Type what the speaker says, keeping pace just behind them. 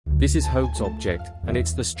This is Hoag's object, and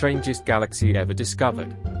it's the strangest galaxy ever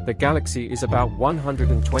discovered. The galaxy is about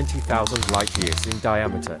 120,000 light-years in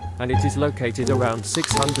diameter, and it is located around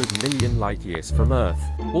 600 million light-years from Earth.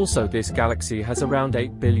 Also, this galaxy has around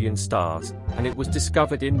 8 billion stars, and it was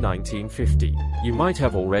discovered in 1950. You might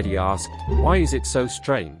have already asked, why is it so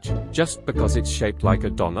strange? Just because it's shaped like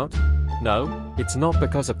a donut? No, it's not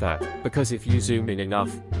because of that, because if you zoom in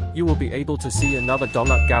enough, you will be able to see another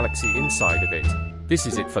donut galaxy inside of it. This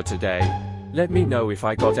is it for today. Let me know if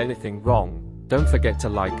I got anything wrong. Don't forget to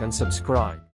like and subscribe.